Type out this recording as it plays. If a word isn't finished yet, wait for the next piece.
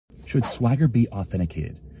should Swagger be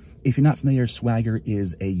authenticated? If you're not familiar, Swagger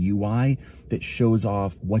is a UI that shows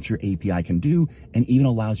off what your API can do and even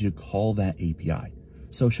allows you to call that API.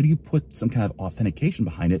 So should you put some kind of authentication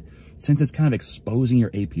behind it since it's kind of exposing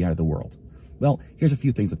your API to the world? Well, here's a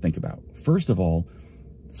few things to think about. First of all,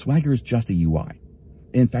 Swagger is just a UI.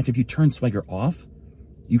 In fact, if you turn Swagger off,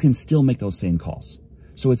 you can still make those same calls.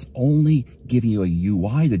 So it's only giving you a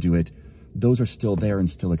UI to do it. Those are still there and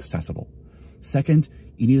still accessible. Second,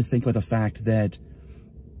 you need to think about the fact that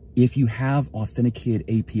if you have authenticated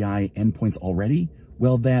API endpoints already,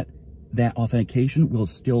 well, that authentication will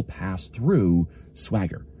still pass through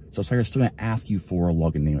Swagger. So Swagger is still going to ask you for a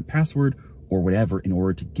login name and password or whatever in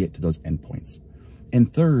order to get to those endpoints.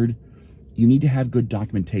 And third, you need to have good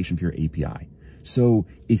documentation for your API. So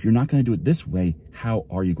if you're not going to do it this way, how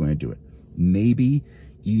are you going to do it? Maybe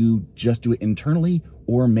you just do it internally,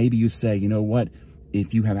 or maybe you say, you know what,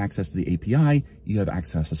 if you have access to the API, you have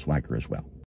access to Swagger as well.